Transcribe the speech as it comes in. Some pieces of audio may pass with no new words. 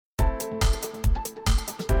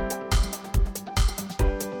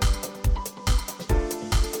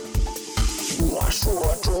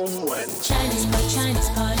说中文。Chinese pot, Chinese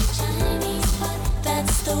pot, Chinese pot.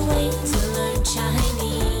 That's the way to learn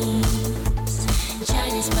Chinese.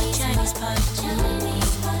 Chinese pot, Chinese pot,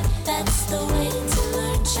 Chinese pot. That's the way to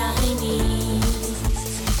learn Chinese.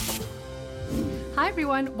 Hi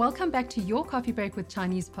everyone, welcome back to Your Coffee Break with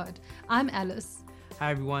Chinese Pod. I'm Alice.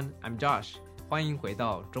 Hi everyone, I'm Josh. 欢迎回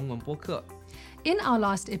到中文播客。In our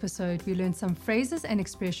last episode, we learned some phrases and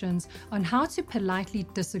expressions on how to politely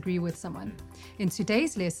disagree with someone. In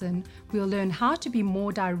today's lesson, we'll learn how to be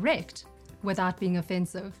more direct without being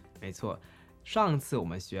offensive. 没错，上次我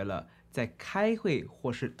们学了在开会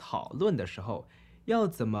或是讨论的时候，要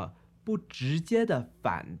怎么不直接的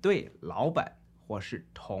反对老板或是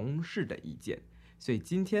同事的意见。所以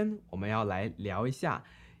今天我们要来聊一下，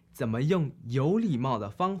怎么用有礼貌的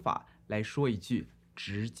方法来说一句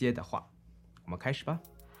直接的话。我们开始吧。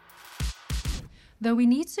Though we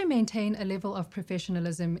need to maintain a level of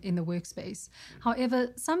professionalism in the workspace,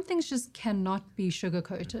 however, some things just cannot be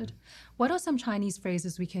sugar-coated. What are some Chinese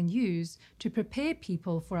phrases we can use to prepare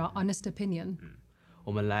people for our honest opinion?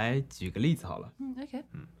 我们来举个例子好了。Okay.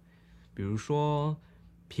 比如说，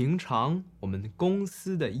平常我们公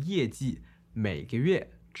司的业绩每个月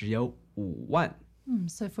只有5万。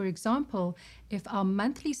So for example, if our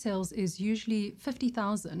monthly sales is usually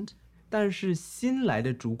 50,000, 但是新来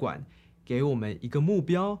的主管给我们一个目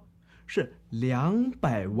标是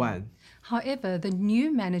200万。however, the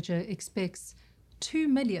new manager expects 2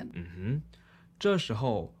 million. 这时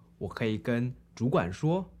候我可以跟主管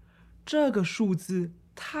说，这个数字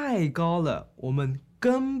太高了，我们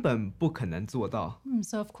根本不可能做到。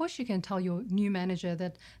So of course you can tell your new manager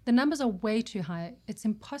that the numbers are way too high. It's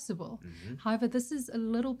impossible. However, this is a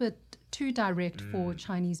little bit too direct for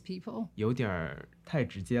Chinese people. 有点儿太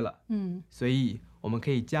直接了。所以我们可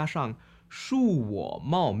以加上恕我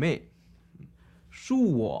冒昧。恕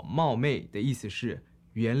我冒昧的意思是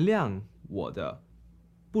原谅我的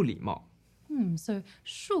不礼貌。So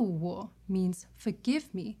恕我 means forgive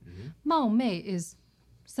me. 冒昧 is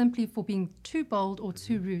simply for being too bold or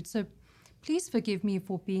too rude. So please forgive me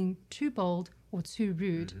for being too bold or too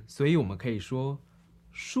rude. 所以我们可以说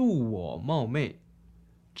恕我冒昧，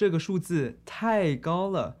这个数字太高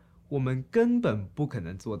了，我们根本不可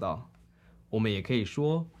能做到。我们也可以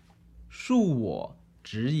说恕我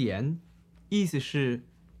直言，意思是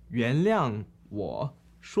原谅我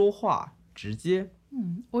说话直接。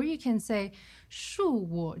Or you can say 恕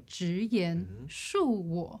我直言，恕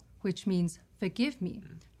我 which means forgive me.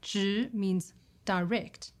 直 means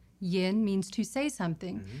direct. 言 means to say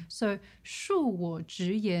something. So 恕我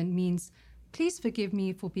直言 means please forgive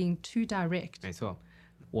me for being too direct. 没错，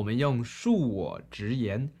我们用恕我直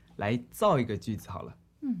言来造一个句子好了。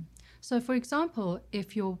So for example,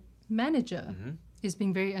 if your manager is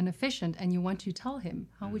being very inefficient and you want to tell him,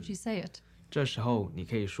 how would you say it? 这时候你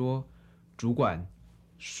可以说，主管，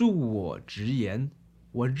恕我直言，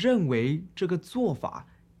我认为这个做法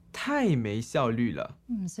太没效率了。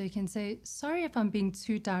So you can say, sorry if I'm being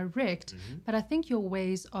too direct, but I think your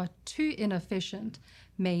ways are too inefficient.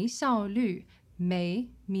 没效率, 没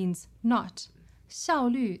means not. 效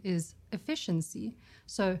率 is efficiency.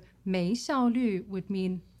 So 没效率 would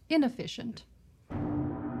mean inefficient.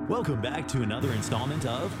 Welcome back to another installment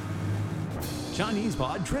of Chinese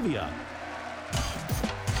Pod Trivia.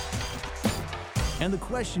 And the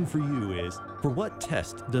question for you is, for what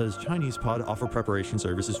test does Chinese Pod offer preparation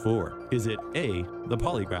services for? Is it A, the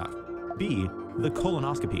polygraph, B, the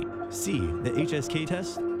colonoscopy, C, the HSK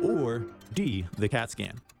test, or D, the CAT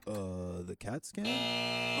scan? The CAT scan?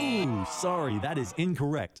 Ooh, sorry, that is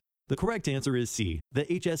incorrect. The correct answer is C, the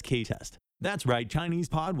HSK test. That's right, Chinese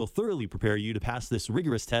Pod will thoroughly prepare you to pass this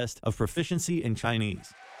rigorous test of proficiency in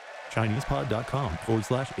Chinese.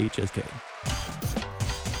 ChinesePod.com/HSK.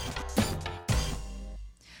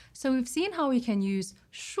 So we've seen how we can use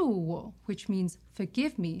恕我, which means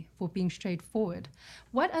forgive me, for being straightforward.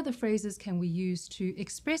 What other phrases can we use to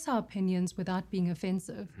express our opinions without being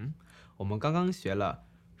offensive? 我们刚刚学了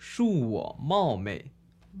恕我冒昧，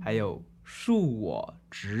还有恕我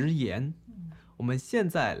直言。我们现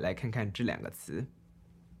在来看看这两个词，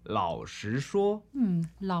老实说，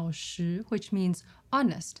老实, which means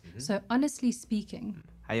honest, so honestly speaking.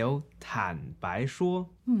 还有坦白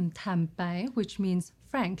说。坦白, which means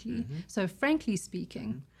frankly, so frankly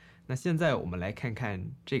speaking. 那现在我们来看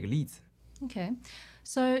看这个例子。Okay,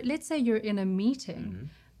 so let's say you're in a meeting,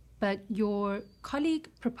 but your colleague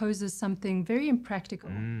proposes something very impractical.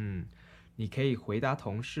 你可以回答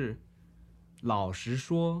同事，老实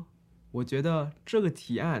说，我觉得这个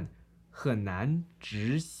提案很难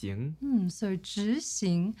执行。So 执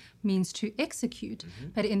行 means to execute,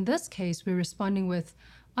 but in this case we're responding with,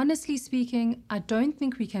 Honestly speaking, I don't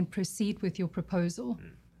think we can proceed with your proposal.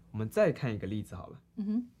 我们再看一个例子好了。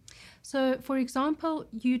 So, for example,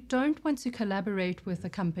 you don't want to collaborate with a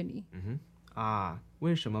company.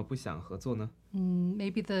 为什么不想合作呢？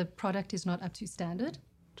 Maybe the product is not up to standard.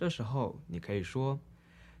 这时候你可以说，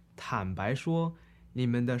坦白说，你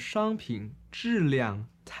们的商品质量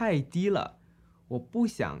太低了，我不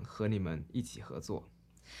想和你们一起合作。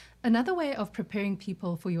 Another way of preparing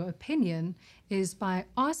people for your opinion is by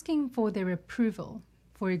asking for their approval.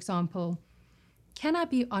 For example, can I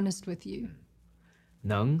be honest with you?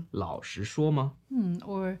 能老实说吗？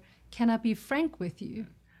 Or can I be frank with you?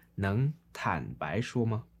 能坦白说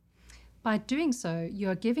吗？ By doing so, you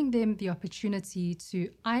are giving them the opportunity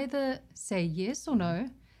to either say yes or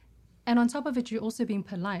no, and on top of it, you're also being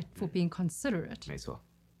polite for being considerate. 没错。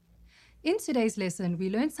 In today's lesson,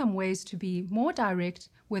 we learned some ways to be more direct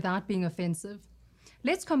without being offensive.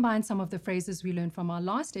 Let's combine some of the phrases we learned from our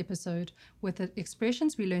last episode with the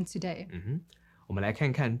expressions we learned today. 我们来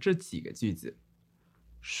看看这几个句子：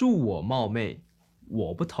恕我冒昧，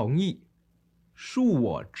我不同意；恕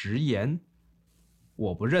我直言，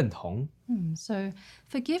我不认同。 So,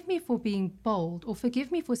 forgive me for being bold, or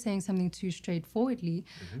forgive me for saying something too straightforwardly,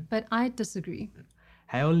 but I disagree.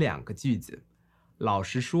 还有2个句子：老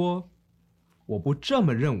实说，我不这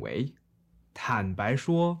么认为；坦白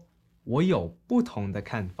说，我有不同的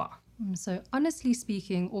看法。 So, honestly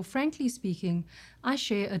speaking, or frankly speaking, I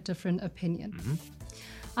share a different opinion.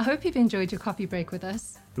 I hope you've enjoyed your coffee break with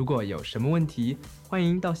us. 如果有什么问题，欢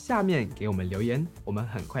迎到下面给我们留言，我们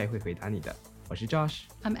很快会回答你的。我是 Josh，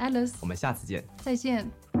 I'm Alice. 我们下次见。再见.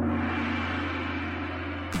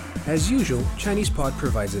 As usual, ChinesePod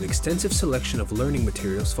provides an extensive selection of learning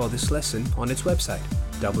materials for this lesson on its website,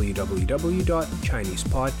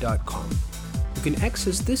 www.chinesepod.com. You can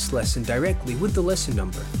access this lesson directly with the lesson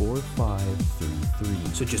number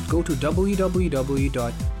 4533. So just go to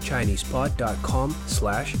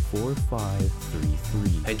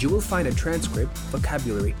www.chinesepod.com/4533 and you will find a transcript,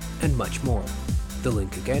 vocabulary, and much more. The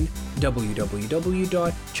link again,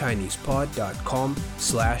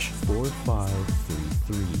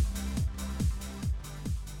 www.chinesepod.com/4533.